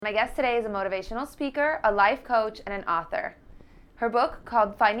My guest today is a motivational speaker, a life coach, and an author. Her book,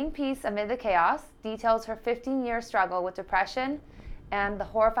 called Finding Peace Amid the Chaos, details her 15-year struggle with depression and the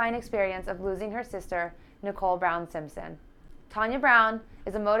horrifying experience of losing her sister, Nicole Brown Simpson. Tanya Brown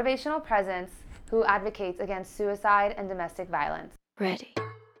is a motivational presence who advocates against suicide and domestic violence. Ready.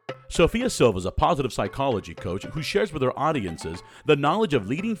 Sophia Silva is a positive psychology coach who shares with her audiences the knowledge of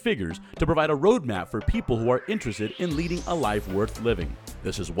leading figures to provide a roadmap for people who are interested in leading a life worth living.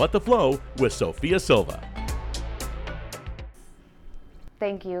 This is What the Flow with Sophia Silva.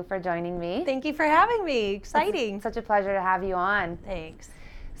 Thank you for joining me. Thank you for having me. Exciting. It's such a pleasure to have you on. Thanks.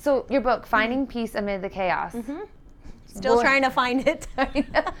 So your book, Finding Peace Amid the Chaos. Still trying to find it.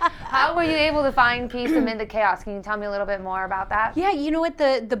 How were you able to find peace amid the chaos? Can you tell me a little bit more about that? Yeah, you know what?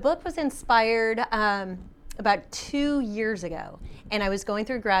 The book was inspired about 2 years ago. And I was going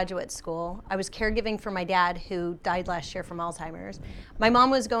through graduate school. I was caregiving for my dad, who died last year from Alzheimer's. My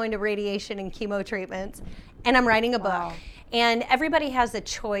mom was going to radiation and chemo treatments. And I'm writing a book. And everybody has a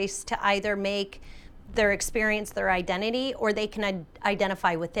choice to either make their experience their identity, or they can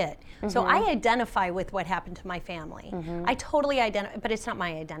identify with it. So I identify with what happened to my family. I totally identify, but it's not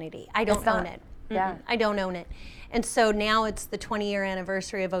my identity. I don't own it. Yeah. I don't own it. And so now it's the 20-year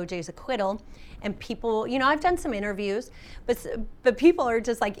anniversary of OJ's acquittal, and people, you know, I've done some interviews, but people are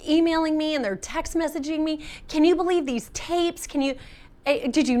just like emailing me and they're text messaging me. Can you believe these tapes?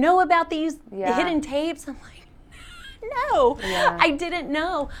 Did you know about these hidden tapes? I'm like, no, I didn't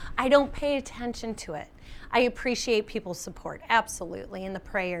know. I don't pay attention to it. I appreciate people's support, absolutely, and the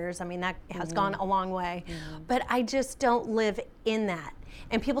prayers. I mean, that has gone a long way. But I just don't live in that.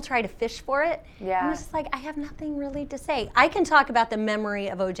 And people try to fish for it. I'm just like, I have nothing really to say. I can talk about the memory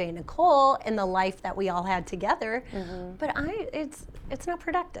of OJ and Nicole and the life that we all had together, but it's not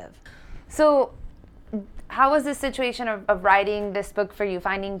productive. So how was the situation of writing this book for you,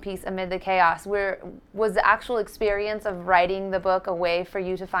 Finding Peace Amid the Chaos? Was the actual experience of writing the book a way for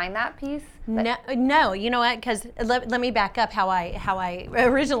you to find that peace? No, you know what? Because let me back up how I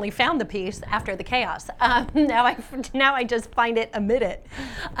originally found the peace after the chaos. Now I just find it amid it.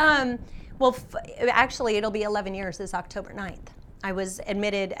 Actually, it'll be 11 years this October 9th. I was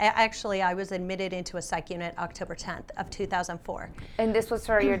admitted into a psych unit October 10th of 2004. And this was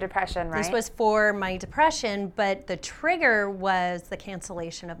for your depression, right? This was for my depression, but the trigger was the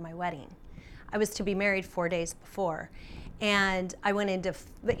cancellation of my wedding. I was to be married 4 days before. And I went into,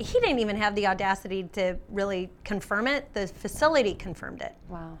 he didn't even have the audacity to really confirm it. The facility confirmed it.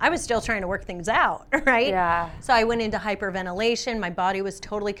 Wow. I was still trying to work things out, right? Yeah. So I went into hyperventilation. My body was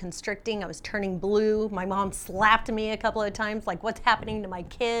totally constricting. I was turning blue. My mom slapped me a couple of times, like, what's happening to my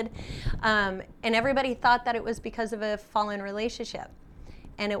kid? And everybody thought that it was because of a fallen relationship.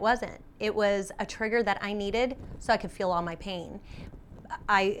 And it wasn't. It was a trigger that I needed so I could feel all my pain.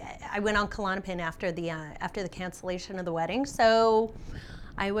 I went on Klonopin after the cancellation of the wedding, so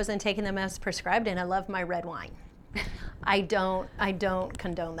I wasn't taking them as prescribed, and I love my red wine. I don't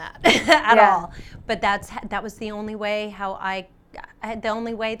condone that at all. But that was the only way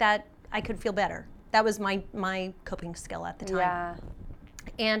that I could feel better. That was my coping skill at the time. Yeah.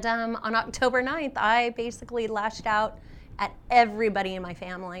 And on October 9th, I basically lashed out at everybody in my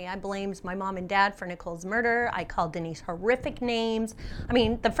family. I blamed my mom and dad for Nicole's murder. I called Denise horrific names. I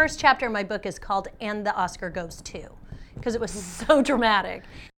mean, the first chapter of my book is called "And the Oscar Goes To," because it was so dramatic.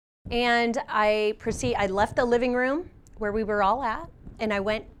 And I left the living room where we were all at, and I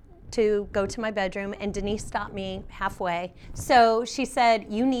went to go to my bedroom, and Denise stopped me halfway. So she said,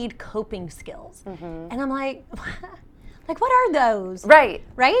 "You need coping skills." And I'm like, what are those? Right.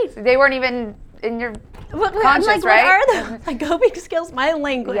 They weren't even in your conscious, I'm like, right? What are those? Like coping skills, my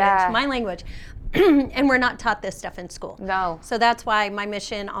language. And we're not taught this stuff in school. No. So that's why my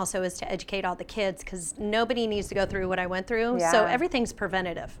mission also is to educate all the kids, because nobody needs to go through what I went through. Yeah. So everything's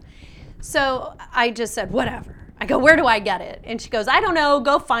preventative. So I just said, whatever. I go, where do I get it? And she goes, I don't know,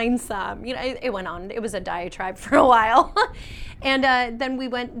 go find some. You know, it went on. It was a diatribe for a while. And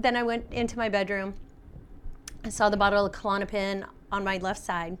then I went into my bedroom. I saw the bottle of Klonopin on my left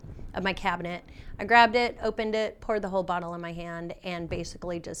side of my cabinet. I grabbed it, opened it, poured the whole bottle in my hand, and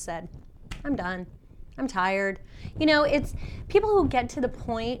basically just said, I'm done. I'm tired. You know, it's people who get to the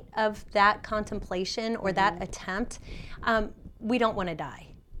point of that contemplation or that attempt, we don't want to die.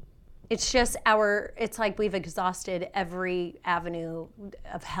 It's just it's like we've exhausted every avenue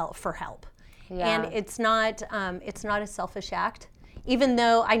of help for help. Yeah. And it's not a selfish act. Even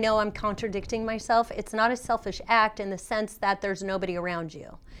though I know I'm contradicting myself, it's not a selfish act in the sense that there's nobody around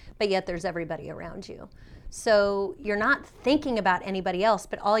you, but yet there's everybody around you. So you're not thinking about anybody else,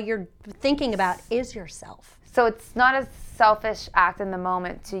 but all you're thinking about is yourself. So it's not a selfish act in the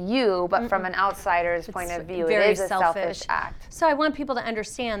moment to you, but from an outsider's point of view, it is a selfish act. So I want people to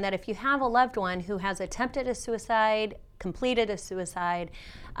understand that if you have a loved one who has attempted a suicide, completed a suicide,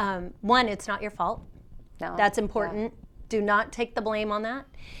 one, it's not your fault. No. That's important. Do not take the blame on that.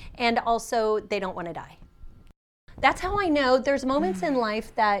 And also, they don't want to die. That's how I know there's moments in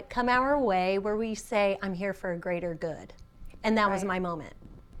life that come our way where we say, I'm here for a greater good. And that was my moment.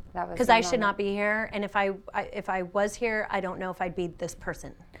 Because I should not be here, and if I was here, I don't know if I'd be this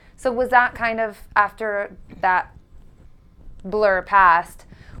person. So was that kind of, after that blur passed,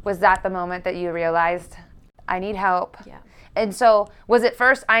 was that the moment that you realized, I need help? Yeah. And so was it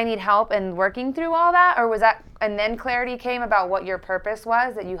first, I need help and working through all that, or was that, and then clarity came about what your purpose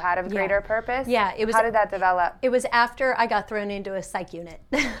was, that you had a greater purpose? Yeah, it was. How did that develop? It was after I got thrown into a psych unit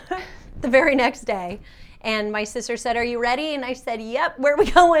the very next day. And my sister said, are you ready? And I said, yep, where are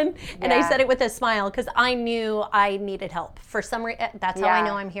we going? And I said it with a smile because I knew I needed help. For some reason, that's how I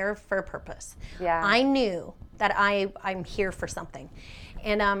know I'm here for a purpose. Yeah. I knew that I'm here for something.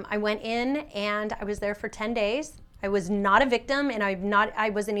 And I went in and I was there for 10 days. I was not a victim and I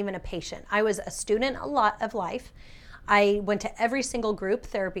wasn't even a patient. I was a student of life. I went to every single group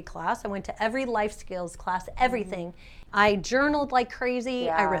therapy class. I went to every life skills class, everything. I journaled like crazy.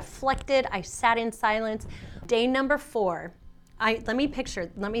 I reflected. I sat in silence. Day number 4, let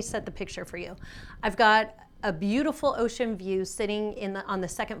me set the picture for you. I've got a beautiful ocean view sitting on the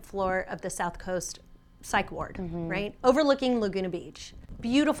second floor of the South Coast psych ward, right? Overlooking Laguna Beach.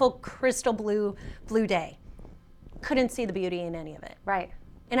 Beautiful crystal blue day. Couldn't see the beauty in any of it. Right.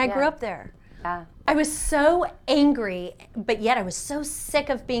 And I grew up there. Yeah. I was so angry, but yet I was so sick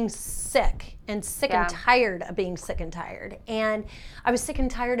of being sick and sick and tired of being sick and tired. And I was sick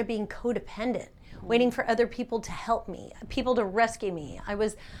and tired of being codependent, waiting for other people to help me, people to rescue me.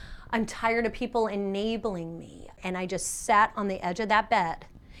 I'm tired of people enabling me. And I just sat on the edge of that bed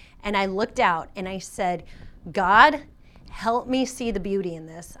and I looked out and I said, God, help me see the beauty in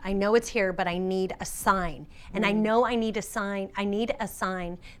this. I know it's here, but I need a sign. And I know I need a sign. I need a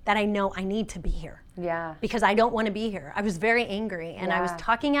sign that I know I need to be here. Yeah. Because I don't want to be here. I was very angry and I was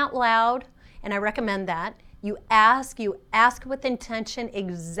talking out loud, and I recommend that. You ask with intention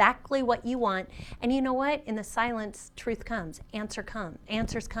exactly what you want. And you know what? In the silence, truth comes, answers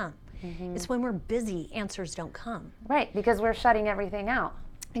come. It's when we're busy, answers don't come. Right, because we're shutting everything out.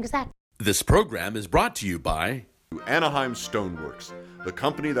 Exactly. This program is brought to you by Anaheim Stoneworks, the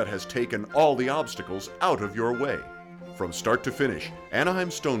company that has taken all the obstacles out of your way. From start to finish, Anaheim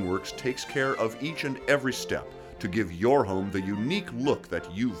Stoneworks takes care of each and every step to give your home the unique look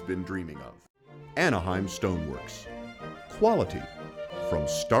that you've been dreaming of. Anaheim Stoneworks. Quality from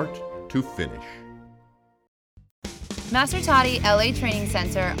start to finish. Master Toddy LA Training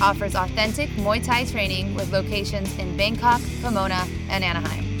Center offers authentic Muay Thai training with locations in Bangkok, Pomona, and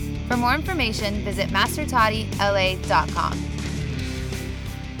Anaheim. For more information, visit mastertoddyla.com.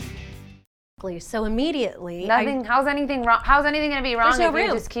 So immediately, How's anything wrong? How's anything going to be wrong if room.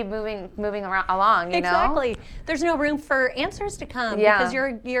 you just keep moving along? You know? Exactly. There's no room for answers to come because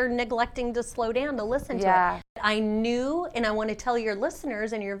you're neglecting to slow down to listen to it. I knew, and I want to tell your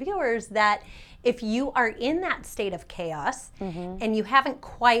listeners and your viewers that if you are in that state of chaos and you haven't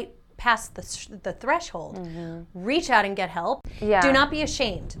quite past the threshold, reach out and get help. Yeah. Do not be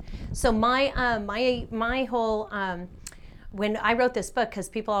ashamed. So my whole when I wrote this book, because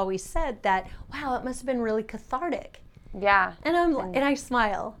people always said that, wow, it must have been really cathartic. Yeah. And I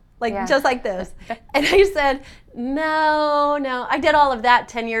smile, just like this. And I said, no, I did all of that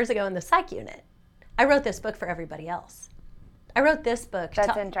 10 years ago in the psych unit. I wrote this book for everybody else. I wrote this book.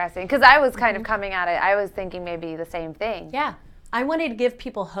 That's interesting, because I was kind of coming at it. I was thinking maybe the same thing. Yeah. I wanted to give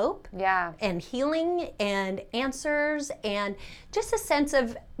people hope and healing and answers and just a sense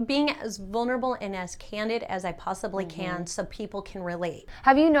of being as vulnerable and as candid as I possibly can so people can relate.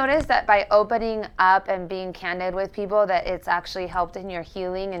 Have you noticed that by opening up and being candid with people that it's actually helped in your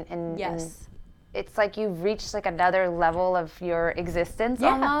healing and yes. It's like you've reached like another level of your existence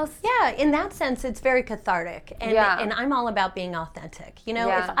almost? Yeah, in that sense it's very cathartic and I'm all about being authentic. You know,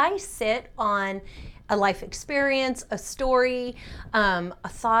 if I sit on a life experience, a story, a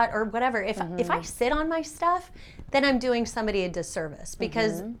thought, or whatever. If I sit on my stuff, then I'm doing somebody a disservice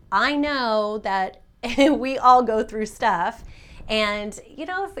because I know that we all go through stuff. And, you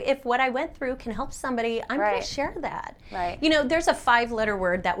know, if what I went through can help somebody, I'm going to share that. Right. You know, there's a 5-letter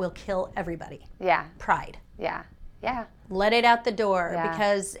word that will kill everybody. Yeah. Pride. Yeah. Yeah. Let it out the door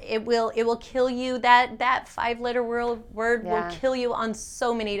because it will kill you. That 5-letter word will kill you on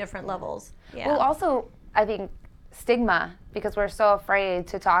so many different levels. Yeah. Well, also, I think stigma because we're so afraid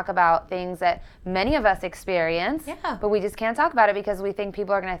to talk about things that many of us experience, Yeah. but we just can't talk about it because we think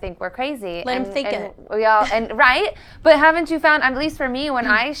people are going to think we're crazy. Let them think it. We all, and right? But haven't you found, at least for me, when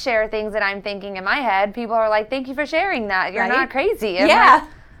I share things that I'm thinking in my head, people are like, thank you for sharing that. You're Right? not crazy. I'm Yeah.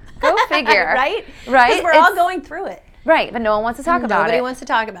 like, go figure. Right? Right? Because we're all going through it. Right, but no one wants to talk about it. Nobody wants to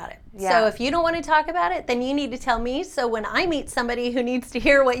talk about it. Yeah. So if you don't want to talk about it, then you need to tell me. So when I meet somebody who needs to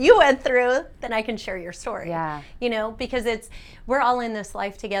hear what you went through, then I can share your story. Yeah. You know, because we're all in this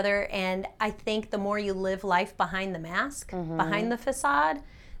life together. And I think the more you live life behind the mask, behind the facade,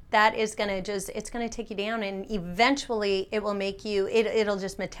 that is going to it's going to take you down. And eventually it will make you, it'll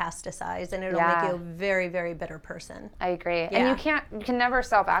just metastasize and it'll make you a very, very bitter person. I agree. Yeah. And you can never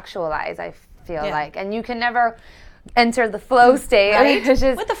self-actualize, I feel Yeah. like. And you can never enter the flow state. Right? Which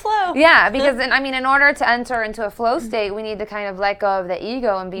is, With the flow. Yeah, because in order to enter into a flow state, we need to kind of let go of the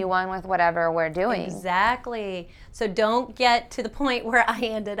ego and be one with whatever we're doing. Exactly. So don't get to the point where I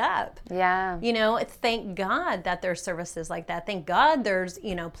ended up. Yeah. You know, thank God that there's services like that. Thank God there's,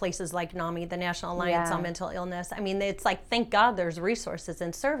 places like NAMI, the National Alliance on Mental Illness. I mean, it's like, thank God there's resources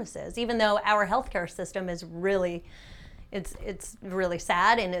and services, even though our healthcare system is really, it's really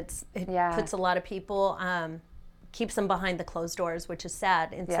sad, and it puts a lot of people, keeps them behind the closed doors, which is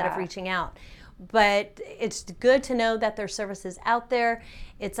sad, instead of reaching out. But it's good to know that there's services out there.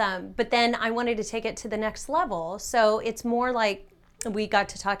 It's but then I wanted to take it to the next level. So it's more like, we got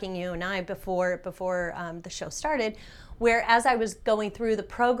to talking, you and I, before the show started, where as I was going through the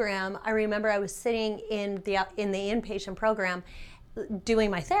program, I remember I was sitting in the inpatient program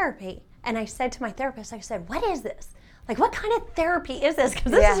doing my therapy, and I said to my therapist, I said, "What is this? Like, what kind of therapy is this?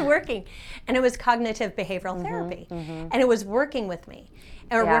 Because this is working." And it was cognitive behavioral therapy. And it was working with me,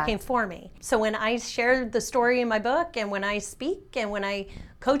 or working for me. So when I share the story in my book, and when I speak, and when I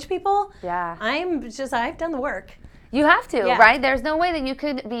coach people, I've done the work. You have to, right? There's no way that you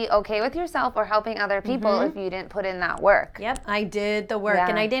could be okay with yourself or helping other people if you didn't put in that work. Yep, I did the work,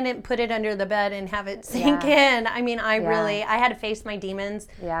 and I didn't put it under the bed and have it sink in. I mean, I had to face my demons,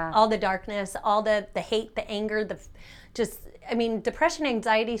 all the darkness, all the hate, the anger, depression,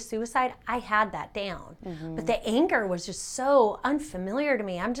 anxiety, suicide, I had that down. But the anger was just so unfamiliar to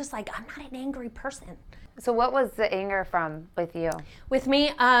me. I'm just like, I'm not an angry person. So what was the anger from with you? With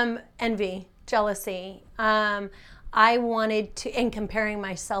me, envy, jealousy. I wanted to, and comparing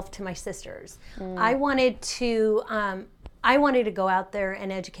myself to my sisters. I wanted to go out there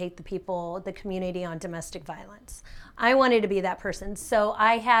and educate the people, the community, on domestic violence. I wanted to be that person. So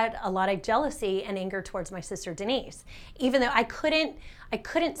I had a lot of jealousy and anger towards my sister Denise, even though I couldn't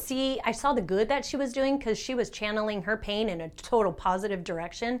see. I saw the good that she was doing, because she was channeling her pain in a total positive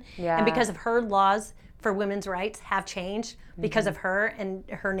direction. And because of her laws for women's rights have changed because of her and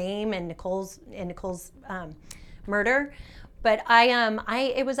her name and Nicole's murder. But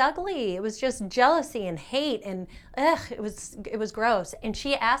it was ugly. It was just jealousy and hate, and it was gross. And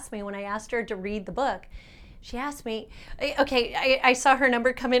she asked me, when I asked her to read the book, she asked me, okay, I saw her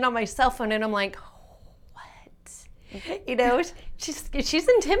number come in on my cell phone, and I'm like, what? You know, she's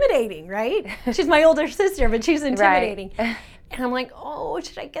intimidating, right? She's my older sister, but she's intimidating. Right. And I'm like, oh,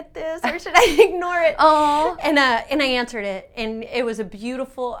 should I get this or should I ignore it? Oh. And I answered it, and it was a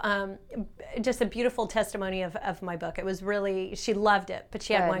beautiful, just a beautiful testimony of my book. It was really, she loved it, but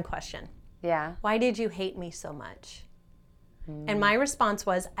she had one question. Yeah. Why did you hate me so much? And my response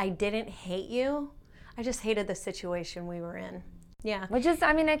was, I didn't hate you. I just hated the situation we were in. Yeah. Which is,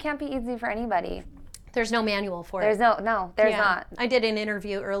 it can't be easy for anybody. There's no manual for it. There's not. I did an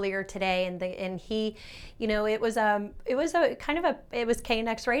interview earlier today, and he, it was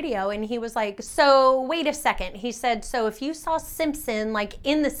KNX radio, and he was like, so wait a second. He said, so if you saw Simpson like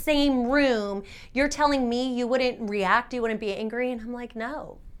in the same room, you're telling me you wouldn't react, you wouldn't be angry? And I'm like,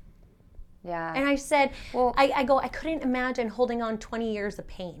 no. Yeah. And I said, well, I couldn't imagine holding on 20 years of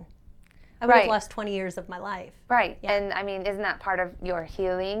pain. I would have lost 20 years of my life. Right. Yeah. And isn't that part of your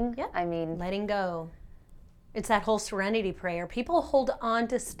healing? Yeah. Letting go. It's that whole serenity prayer. People hold on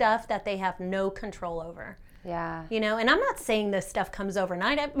to stuff that they have no control over. Yeah. And I'm not saying this stuff comes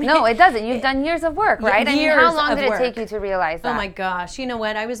overnight. No, it doesn't. You've done years of work, right? Years how long of did it work. take you to realize that? Oh my gosh. You know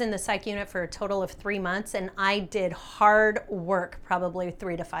what? I was in the psych unit for a total of 3 months, and I did hard work probably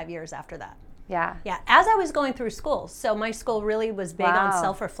 3 to 5 years after that. Yeah. Yeah. As I was going through school. So my school really was big on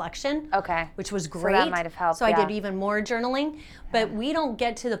self-reflection. Okay. Which was great. So that might have helped. So I did even more journaling. But we don't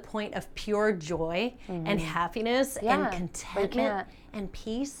get to the point of pure joy and happiness and contentment and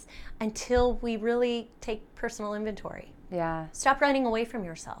peace until we really take personal inventory. Yeah. Stop running away from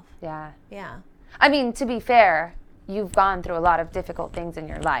yourself. Yeah. Yeah. To be fair, you've gone through a lot of difficult things in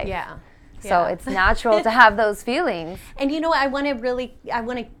your life. Yeah. So Yeah. it's natural to have those feelings. And I want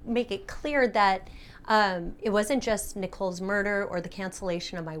to make it clear that it wasn't just Nicole's murder or the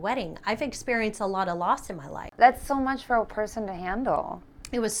cancellation of my wedding. I've experienced a lot of loss in my life. That's so much for a person to handle.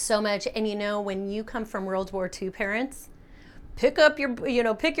 It was so much. And when you come from World War II parents, pick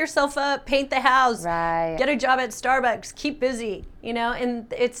yourself up, paint the house, Right. get a job at Starbucks, keep busy,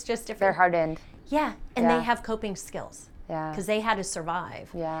 and it's just different. They're hardened. Yeah, and Yeah. they have coping skills. Yeah. Because they had to survive.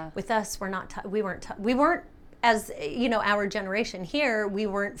 Yeah. With us, we weren't as our generation here, we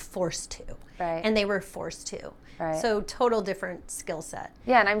weren't forced to. Right. And they were forced to. Right. So total different skill set.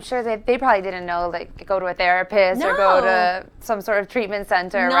 Yeah, and I'm sure that they probably didn't know, like, go to a therapist or go to some sort of treatment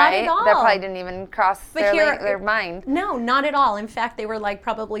center, Not right? at all. That probably didn't even cross their mind. No, not at all. In fact, they were like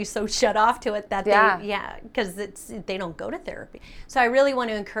probably so shut off to it that because they don't go to therapy. So I really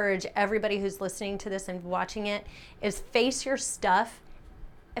want to encourage everybody who's listening to this and watching it is face your stuff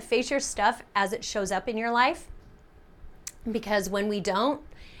as it shows up in your life. Because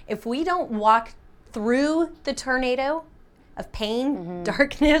if we don't walk through the tornado of pain,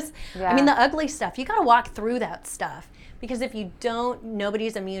 darkness, Yeah. the ugly stuff, you got to walk through that stuff. Because if you don't,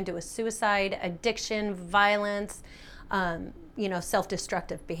 nobody's immune to a suicide, addiction, violence,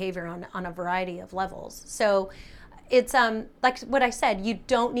 self-destructive behavior on a variety of levels. So it's like what I said, you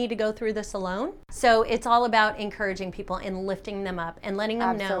don't need to go through this alone. So it's all about encouraging people and lifting them up and letting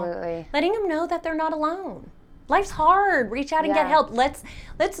them know that they're not alone. Life's hard. Reach out and get help. Let's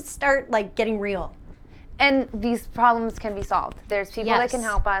start getting real. And these problems can be solved. There's people that can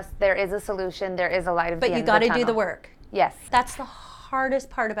help us. There is a solution. There is a light at the end of the tunnel. But you got to do the work. Yes. That's the hardest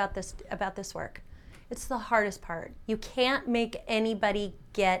part about this work. It's the hardest part. You can't make anybody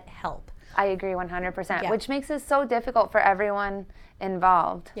get help. I agree 100%, Yeah. which makes it so difficult for everyone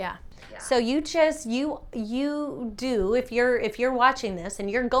involved. Yeah. So you do if you're watching this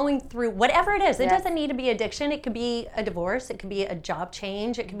and you're going through whatever it is. It doesn't need to be addiction. It could be a divorce. It could be a job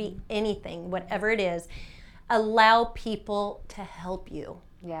change. It could be anything. Whatever it is, allow people to help you.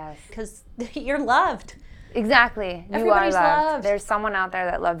 Yes. Because you're loved. Exactly. You Everybody's are loved. loved. There's someone out there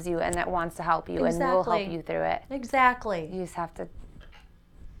that loves you and that wants to help you and will help Exactly. you through it. Exactly. You just have to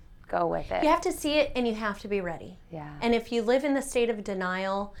go with it. You have to see it and you have to be ready. Yeah. And if you live in the state of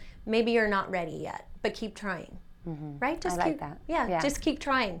denial, maybe you're not ready yet, but keep trying. Right? Just I like keep, that. Yeah, Yeah. just keep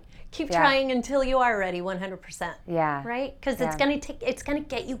trying. Keep trying until you are ready 100%. Yeah. Right? Because it's going to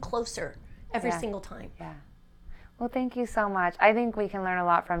get you closer every single time. Yeah. Well, thank you so much. I think we can learn a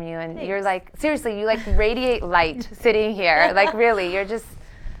lot from you. And Thanks. you're seriously, you radiate light sitting here. Really, you're just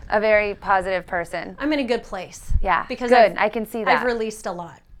a very positive person. I'm in a good place. Yeah. Because good. I can see that. I've released a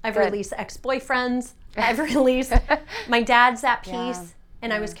lot. I've Good. released ex-boyfriends. I've released my dad's at peace.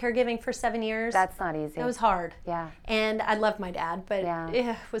 And I was caregiving for 7 years. That's not easy. It was hard. Yeah. And I loved my dad, but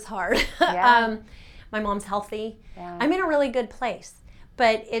it was hard. Yeah. My mom's healthy. Yeah. I'm in a really good place.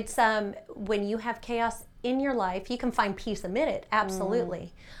 But it's when you have chaos in your life, you can find peace amid it,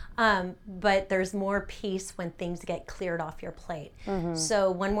 absolutely. But there's more peace when things get cleared off your plate. So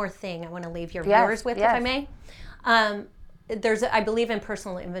one more thing I want to leave your viewers with, if I may. I believe in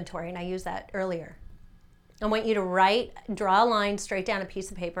personal inventory, and I used that earlier. I want you to draw a line straight down a piece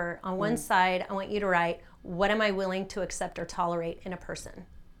of paper. On one side, I want you to write, what am I willing to accept or tolerate in a person?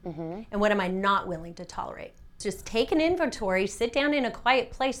 And what am I not willing to tolerate? Just take an inventory, sit down in a quiet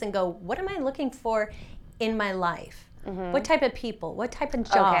place and go, what am I looking for in my life? What type of people? What type of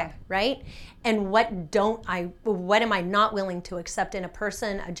job, right? And what am I not willing to accept in a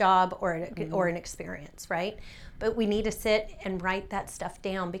person, a job, or an experience, right? But we need to sit and write that stuff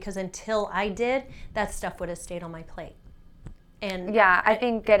down, because until I did, that stuff would have stayed on my plate. And I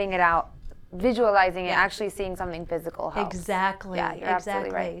think getting it out, visualizing it, actually seeing something physical helps. Exactly. Yeah, you're absolutely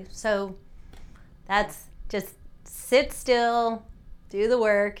right. So that's just sit still, do the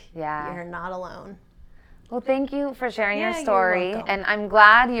work. Yeah. You're not alone. Well, thank you for sharing your You're story. welcome. And I'm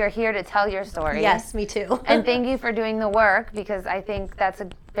glad you're here to tell your story. Yes, me too. And thank you for doing the work, because I think that's a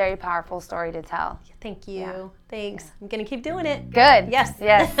very powerful story to tell. Thank you. Yeah. Thanks. I'm going to keep doing it. Good. Yes.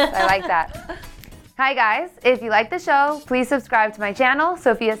 Yes, I like that. Hi guys, if you like the show, please subscribe to my channel,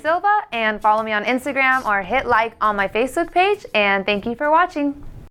 Sophia Silva, and follow me on Instagram or hit like on my Facebook page. And thank you for watching.